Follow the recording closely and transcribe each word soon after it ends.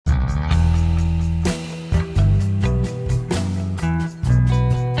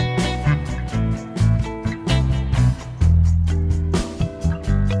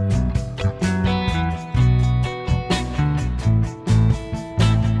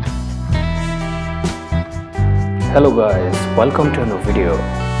Hello guys, welcome to a new video.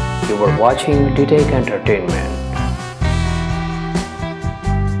 You are watching D-Tech Entertainment.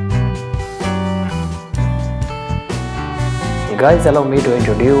 Guys, allow me to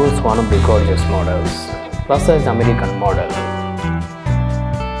introduce one of the gorgeous models, plus size American model.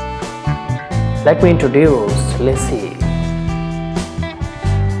 Let me introduce Lacey.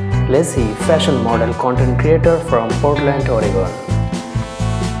 Lacey, fashion model, content creator from Portland, Oregon.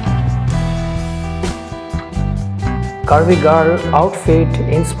 Curvy girl, outfit,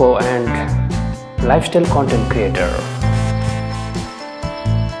 inspo and lifestyle content creator.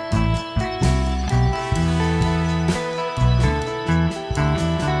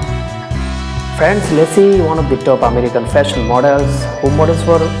 Friends, Lacey, one of the top American fashion models who models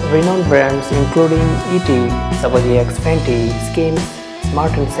for renowned brands including E.T., Savage X, Fenty, Skims,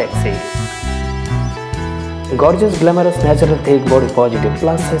 Smart and Sexy. Gorgeous, glamorous, natural, thick, body positive,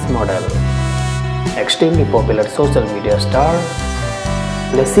 plus size model. Extremely popular social media star,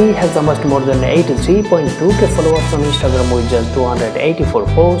 Lacey has amassed more than 83.2k followers on Instagram with just 284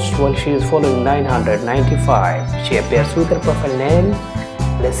 posts, while she is following 995. She appears with her profile name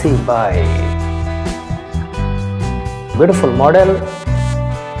Lacey by. Beautiful model,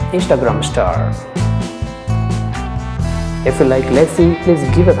 Instagram star. If you like Lacey, please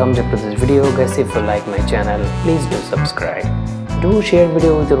give a thumbs up to this video. Guys, if you like my channel, please do subscribe. Do share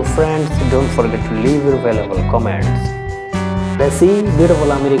video with your friends. Don't forget to leave your valuable comments. Lacey, beautiful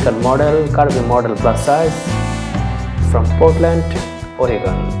American model, curvy model plus size from Portland,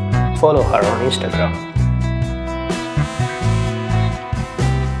 Oregon. Follow her on Instagram.